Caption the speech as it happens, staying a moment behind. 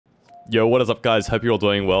Yo, what is up guys? Hope you're all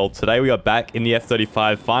doing well. Today we are back in the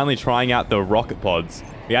F-35, finally trying out the rocket pods.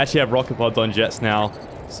 We actually have rocket pods on jets now,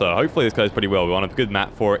 so hopefully this goes pretty well. We want a good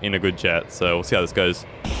map for it in a good jet, so we'll see how this goes.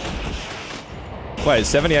 Wait,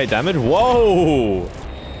 78 damage? Whoa!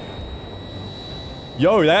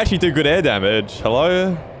 Yo, they actually do good air damage.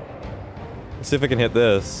 Hello? Let's see if I can hit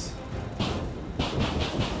this.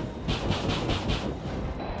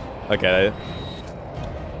 Okay.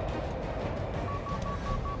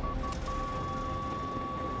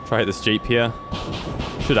 Try hit this Jeep here.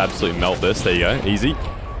 Should absolutely melt this. There you go. Easy.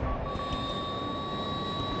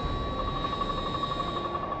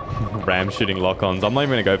 Ram shooting lock-ons. I'm not even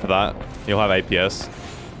going to go for that. He'll have APS.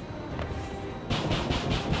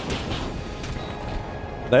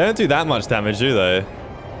 They don't do that much damage, do they?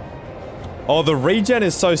 Oh, the regen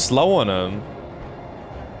is so slow on him.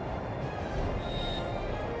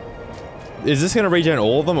 Is this going to regen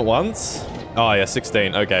all of them at once? Oh, yeah,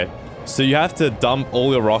 16. Okay. So you have to dump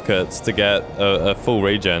all your rockets to get a full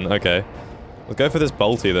regen. Okay. Let's go for this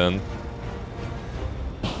bolty then.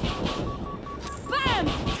 Bam!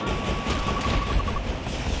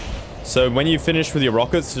 So when you finish with your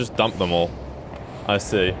rockets, just dump them all. I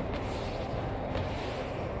see.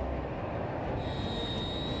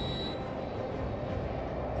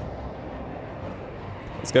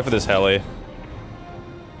 Let's go for this heli.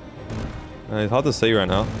 It's hard to see right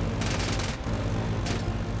now.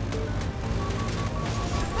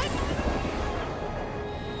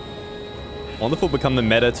 I wonder if it'll become the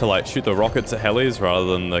meta to like shoot the rockets at helis rather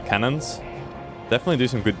than the cannons. Definitely do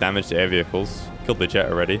some good damage to air vehicles. Killed the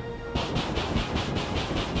jet already.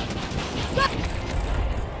 I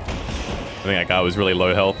think that guy was really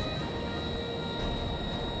low health.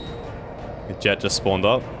 The jet just spawned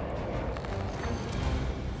up.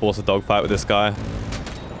 Force a dogfight with this guy.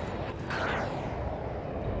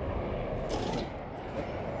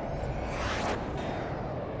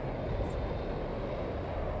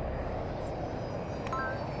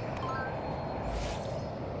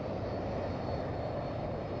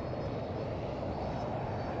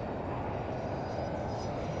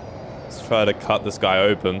 Try to cut this guy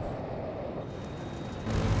open.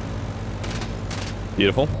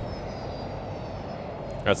 Beautiful.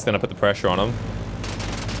 That's gonna put the pressure on him.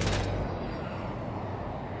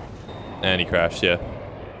 And he crashed, yeah.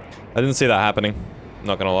 I didn't see that happening.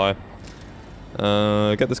 Not gonna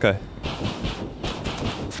lie. Get this guy.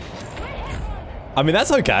 I mean,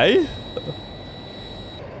 that's okay.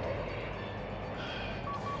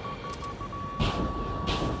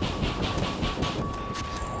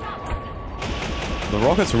 The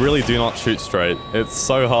rockets really do not shoot straight. It's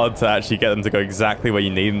so hard to actually get them to go exactly where you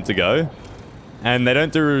need them to go. And they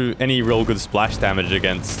don't do any real good splash damage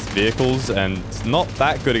against vehicles, and not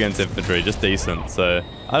that good against infantry, just decent. So,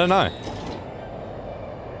 I don't know.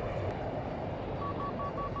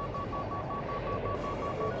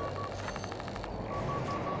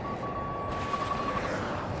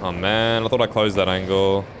 Oh man, I thought I closed that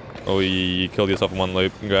angle. Oh, you killed yourself in one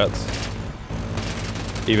loop. Congrats.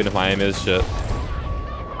 Even if my aim is shit.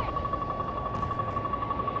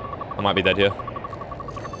 I might be dead here.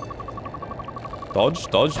 Dodge,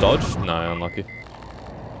 dodge, dodge. No, unlucky.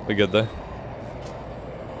 We're good though.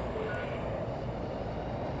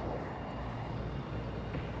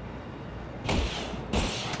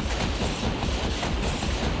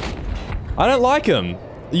 I don't like him.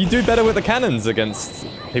 You do better with the cannons against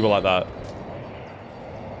people like that.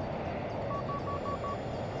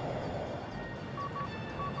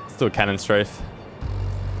 Let's do a cannon strafe.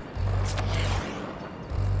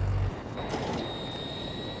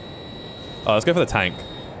 Oh, let's go for the tank.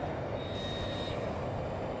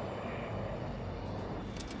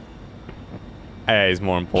 AA is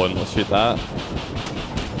more important. Let's shoot that.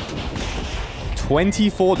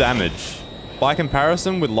 24 damage. By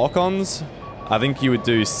comparison with lock-ons, I think you would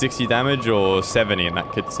do 60 damage or 70 in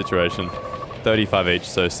that kit situation. 35 each,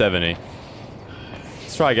 so 70.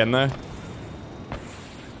 Let's try again though.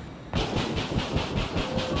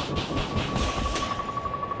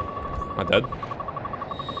 Am I dead?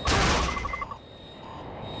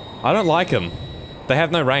 I don't like them. They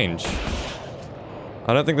have no range.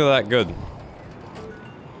 I don't think they're that good.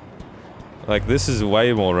 Like, this is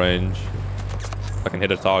way more range. If I can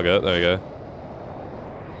hit a target, there we go.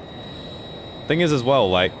 Thing is as well,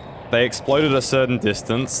 like, they exploded a certain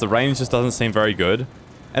distance, the range just doesn't seem very good.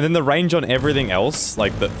 And then the range on everything else,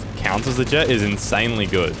 like, that counters the jet is insanely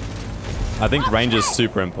good. I think range is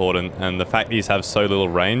super important, and the fact these have so little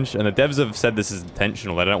range, and the devs have said this is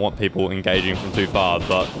intentional, they don't want people engaging from too far,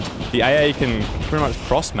 but the AA can pretty much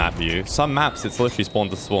cross-map you. Some maps, it's literally spawn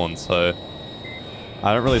to spawn, so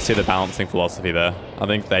I don't really see the balancing philosophy there. I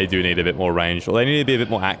think they do need a bit more range, or they need to be a bit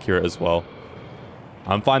more accurate as well.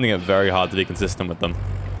 I'm finding it very hard to be consistent with them.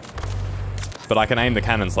 But I can aim the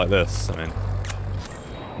cannons like this. I mean,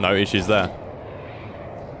 no issues there.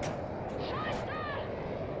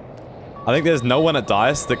 I think there's no one at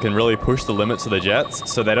DICE that can really push the limits of the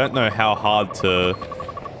jets, so they don't know how hard to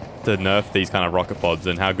nerf these kind of rocket pods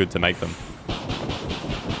and how good to make them.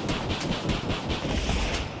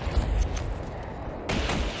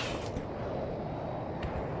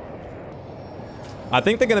 I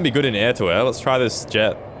think they're going to be good in air-to-air. Let's try this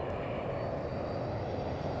jet.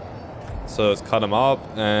 So let's cut them up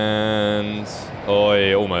and... Oh,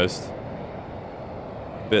 yeah, almost.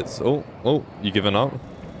 Bits. Oh, you giving up?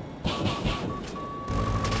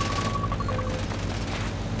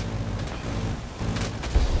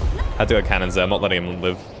 Had to go cannons there. I'm not letting him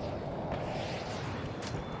live.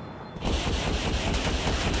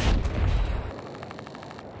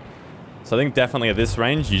 So I think definitely at this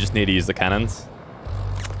range, you just need to use the cannons.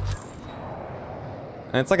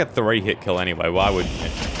 And it's like a 3-hit kill anyway, why wouldn't you?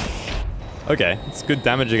 Okay, it's good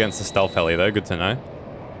damage against the stealth heli though, good to know.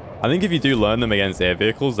 I think if you do learn them against air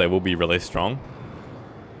vehicles, they will be really strong.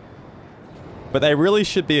 But they really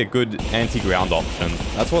should be a good anti-ground option.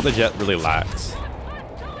 That's what the jet really lacks.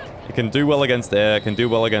 It can do well against air, can do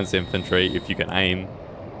well against infantry if you can aim.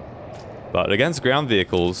 But against ground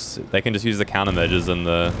vehicles, they can just use the countermeasures and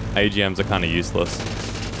the AGMs are kind of useless.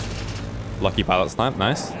 Lucky pilot snipe,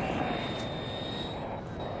 nice.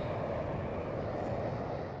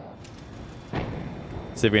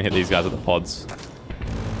 See if we can hit these guys at the pods.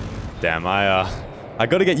 Damn, I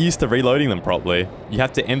gotta get used to reloading them properly. You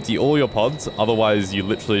have to empty all your pods, otherwise you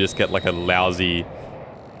literally just get like a lousy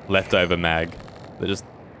leftover mag that just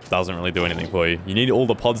doesn't really do anything for you. You need all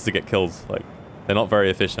the pods to get kills. Like, they're not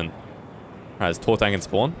very efficient. Alright, is Tortang in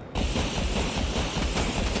spawn?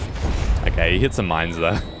 Okay, he hit some mines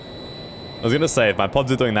there. I was gonna say, if my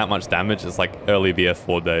pods are doing that much damage, it's like early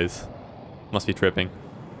BF4 days. Must be tripping.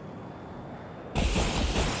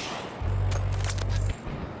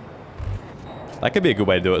 That could be a good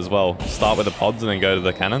way to do it as well. Start with the pods and then go to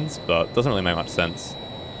the cannons, but it doesn't really make much sense.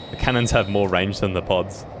 The cannons have more range than the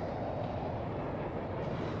pods.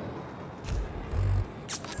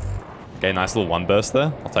 Okay, nice little one burst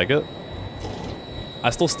there. I'll take it. I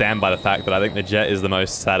still stand by the fact that I think the jet is the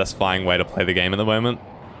most satisfying way to play the game at the moment.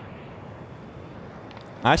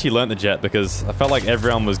 I actually learnt the jet because I felt like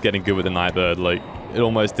everyone was getting good with the Nightbird. Like, it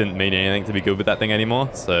almost didn't mean anything to be good with that thing anymore,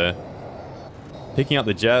 so... Picking up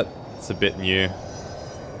the jet, it's a bit new.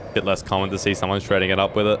 A bit less common to see someone shredding it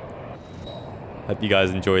up with it. Hope you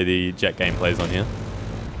guys enjoy the jet gameplays on here.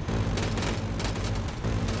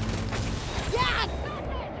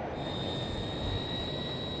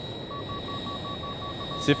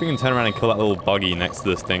 See if we can turn around and kill that little buggy next to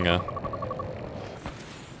the Stinger.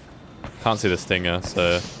 Can't see the Stinger,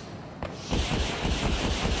 so...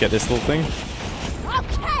 Get this little thing.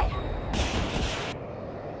 Okay.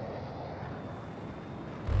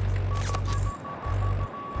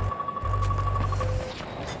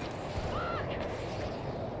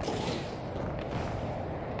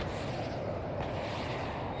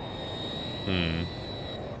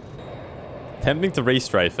 Tempting to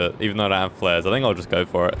re-strafe it, even though I don't have flares. I think I'll just go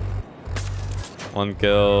for it. One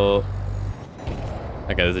kill.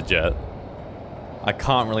 Okay, there's a jet. I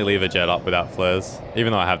can't really leave a jet up without flares,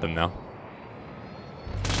 even though I have them now.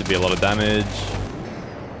 Should be a lot of damage.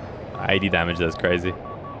 80 damage, that's crazy.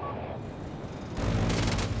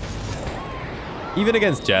 Even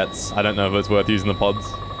against jets, I don't know if it's worth using the pods.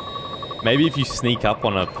 Maybe if you sneak up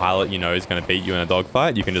on a pilot you know is going to beat you in a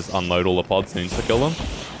dogfight, you can just unload all the pods and insta-kill them.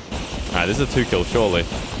 Alright, this is a 2-kill, surely.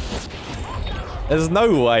 There's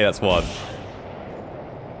no way that's one.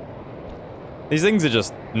 These things are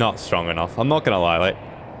just not strong enough. I'm not gonna lie, like...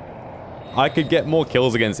 I could get more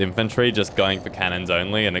kills against infantry just going for cannons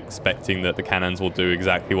only and expecting that the cannons will do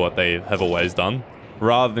exactly what they have always done.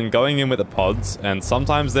 Rather than going in with the pods, and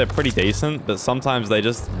sometimes they're pretty decent, but sometimes they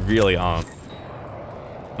just really aren't.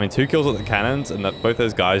 I mean, 2 kills with the cannons, and that both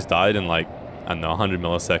those guys died in like, I don't know, 100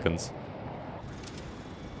 milliseconds.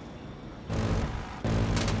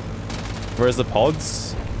 Whereas the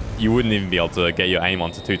pods, you wouldn't even be able to get your aim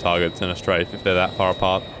onto 2 targets in a strafe if they're that far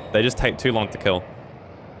apart. They just take too long to kill.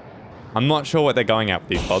 I'm not sure what they're going at with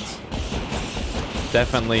these pods.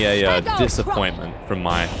 Definitely a disappointment from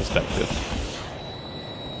my perspective.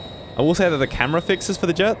 I will say that the camera fixes for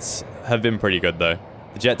the jets have been pretty good though.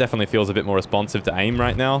 The jet definitely feels a bit more responsive to aim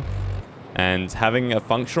right now. And having a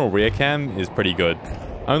functional rear cam is pretty good.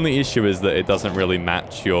 Only issue is that it doesn't really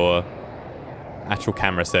match your actual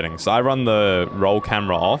camera settings. So I run the roll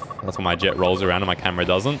camera off. That's when my jet rolls around and my camera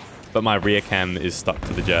doesn't. But my rear cam is stuck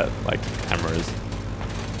to the jet, like the camera is.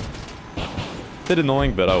 Bit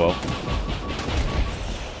annoying, but oh well.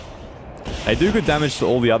 They do good damage to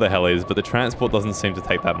all the other helis, but the transport doesn't seem to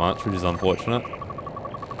take that much, which is unfortunate.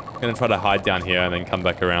 I'm gonna try to hide down here and then come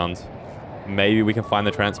back around. Maybe we can find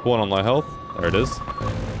the transport on low health. There it is.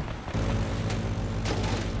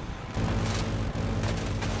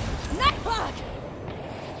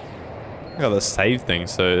 I got the save thing,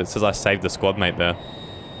 so it says I saved the squad mate there.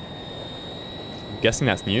 I'm guessing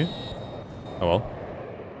that's new. Oh well.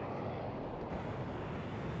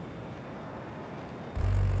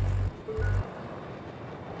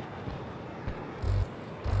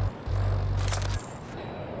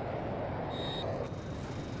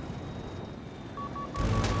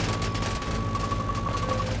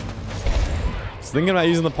 Thinking about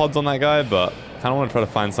using the pods on that guy, but kind of want to try to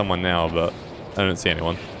find someone now, but I don't see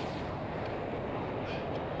anyone.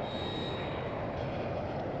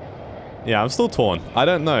 Yeah, I'm still torn. I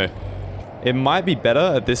don't know. It might be better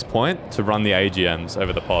at this point to run the AGMs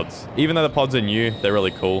over the pods. Even though the pods are new, they're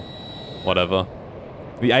really cool. Whatever.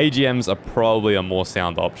 The AGMs are probably a more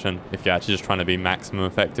sound option if you're actually just trying to be maximum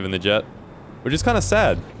effective in the jet. Which is kind of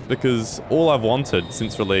sad, because all I've wanted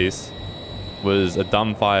since release was a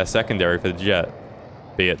dumbfire secondary for the jet.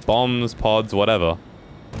 Be it bombs, pods, whatever.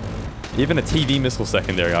 Even a TV missile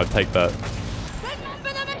secondary, I'd take that.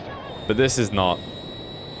 But this is not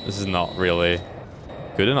really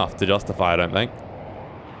good enough to justify, I don't think.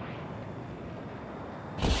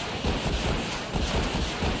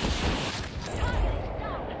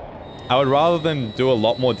 I would rather them do a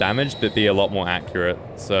lot more damage, but be a lot more accurate.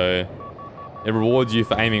 So it rewards you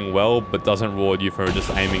for aiming well, but doesn't reward you for just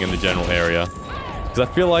aiming in the general area. Because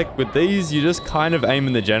I feel like with these, you just kind of aim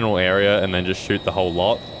in the general area and then just shoot the whole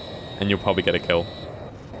lot, and you'll probably get a kill.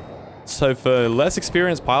 So for less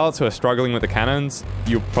experienced pilots who are struggling with the cannons,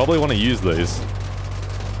 you'll probably want to use these.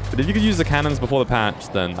 But if you could use the cannons before the patch,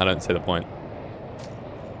 then I don't see the point.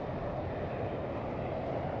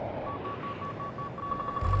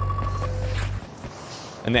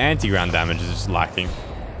 And the anti-ground damage is just lacking.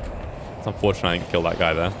 It's unfortunate I didn't kill that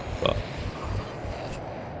guy there, but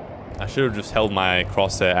I should have just held my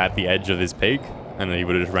crosshair at the edge of his peak, and then he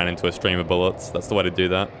would have just ran into a stream of bullets. That's the way to do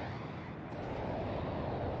that.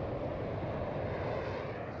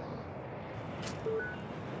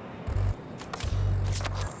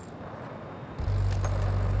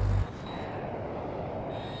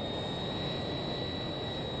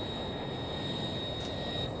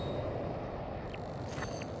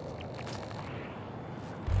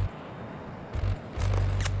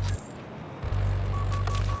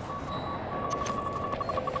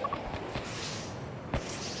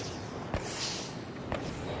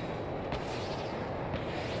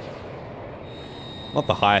 Not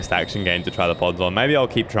the highest action game to try the pods on. Maybe I'll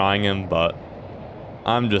keep trying them, but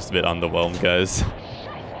I'm just a bit underwhelmed, guys.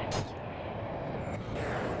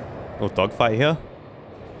 Little dogfight here.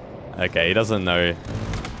 Okay, he doesn't know.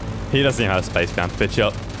 He doesn't even have a spacebound pitch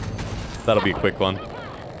up. That'll be a quick one.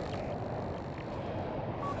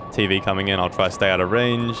 TV coming in. I'll try to stay out of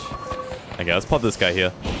range. Okay, let's pod this guy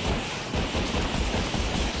here.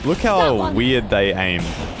 Look how weird they aim.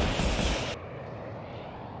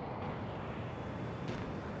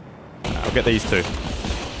 I'll get these two.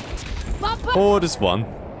 Or just one.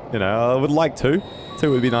 You know, I would like two. Two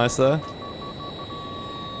would be nice there.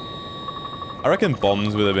 I reckon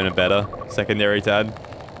bombs would have been a better secondary to add.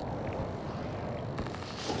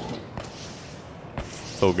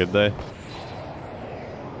 It's all good though.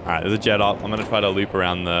 Alright, there's a jet up. I'm going to try to loop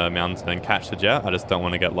around the mountain and catch the jet. I just don't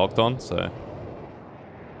want to get locked on, so...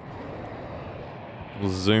 We'll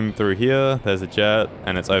zoom through here. There's a jet,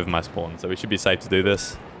 and it's over my spawn, so we should be safe to do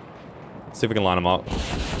this. Let's see if we can line them up.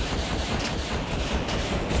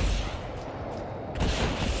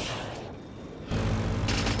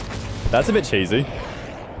 That's a bit cheesy.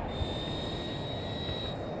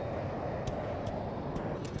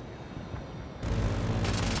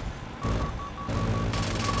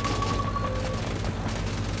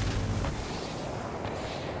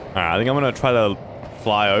 Alright, I think I'm going to try to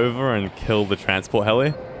fly over and kill the transport heli.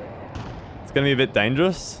 It's going to be a bit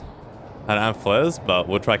dangerous. I don't have flares, but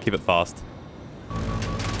we'll try to keep it fast.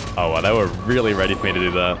 Oh, wow, they were really ready for me to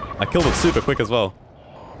do that. I killed it super quick as well.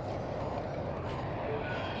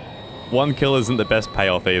 One kill isn't the best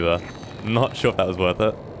payoff either. Not sure if that was worth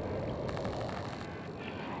it.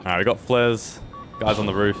 Alright, we got flares. Guys on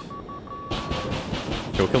the roof.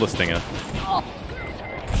 Okay, we'll kill the stinger.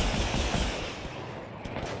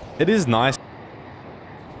 It is nice.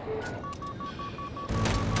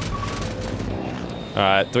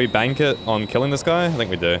 Alright, do we bank it on killing this guy? I think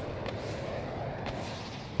we do.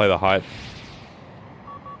 Play the hype.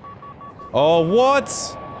 Oh, what?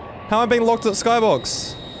 How am I being locked at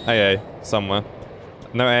Skybox? AA, somewhere.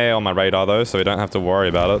 No AA on my radar though, so we don't have to worry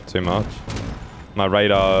about it too much. My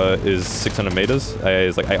radar is 600 meters. AA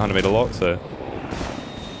is like 800 meter lock, so...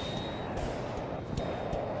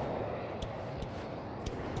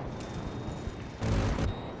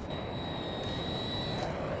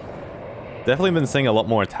 Definitely been seeing a lot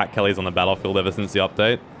more attack Kellys on the battlefield ever since the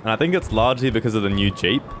update, and I think it's largely because of the new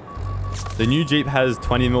Jeep. The new Jeep has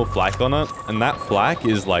 20 mil flak on it, and that flak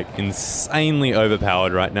is like insanely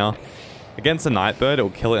overpowered right now. Against a Nightbird, it will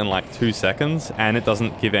kill it in like 2 seconds, and it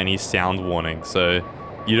doesn't give any sound warning, so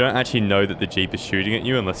you don't actually know that the Jeep is shooting at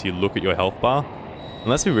you unless you look at your health bar. And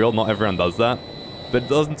let's be real, not everyone does that, but it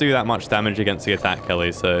doesn't do that much damage against the attack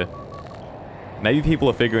Kelly, so... Maybe people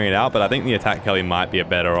are figuring it out, but I think the attack Kelly might be a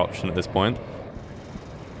better option at this point.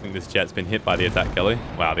 I think this jet's been hit by the attack Kelly.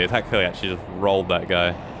 Wow, the attack Kelly actually just rolled that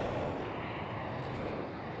guy.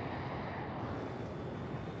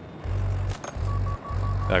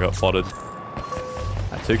 I got spotted.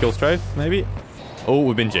 2 kill strafe, maybe? Oh,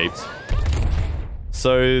 we've been jeeped.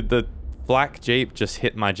 So the black Jeep just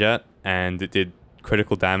hit my jet, and it did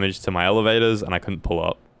critical damage to my elevators, and I couldn't pull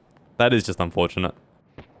up. That is just unfortunate.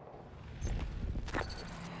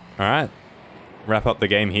 Alright, wrap up the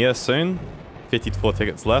game here soon. 54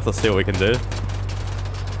 tickets left, let's see what we can do.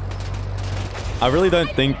 I really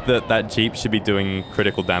don't think that that Jeep should be doing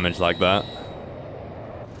critical damage like that.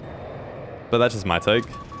 But that's just my take.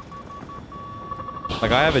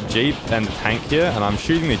 Like, I have a Jeep and a tank here, and I'm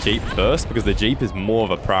shooting the Jeep first because the Jeep is more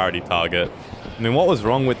of a priority target. I mean, what was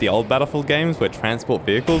wrong with the old Battlefield games where transport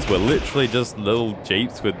vehicles were literally just little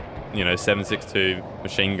Jeeps with, you know, 7.62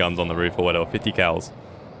 machine guns on the roof or whatever, 50 cals.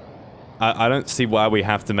 I don't see why we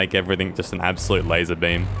have to make everything just an absolute laser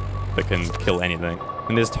beam that can kill anything.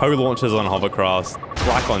 And there's tow launchers on hovercrafts,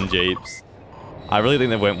 flak on Jeeps. I really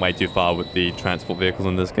think they went way too far with the transport vehicles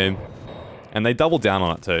in this game. And they doubled down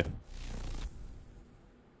on it too.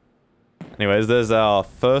 Anyways, there's our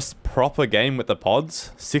first proper game with the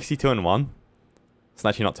pods. 62-1. It's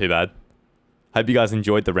actually not too bad. Hope you guys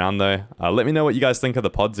enjoyed the round though. Let me know what you guys think of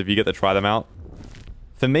the pods if you get to try them out.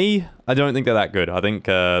 For me, I don't think they're that good. I think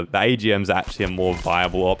the AGM's actually a more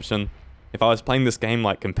viable option. If I was playing this game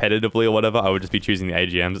like competitively or whatever, I would just be choosing the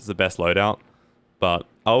AGMs. It's the best loadout. But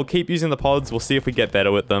I'll keep using the pods. We'll see if we get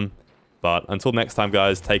better with them. But until next time,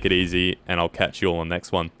 guys, take it easy, and I'll catch you all on the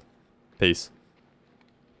next one. Peace.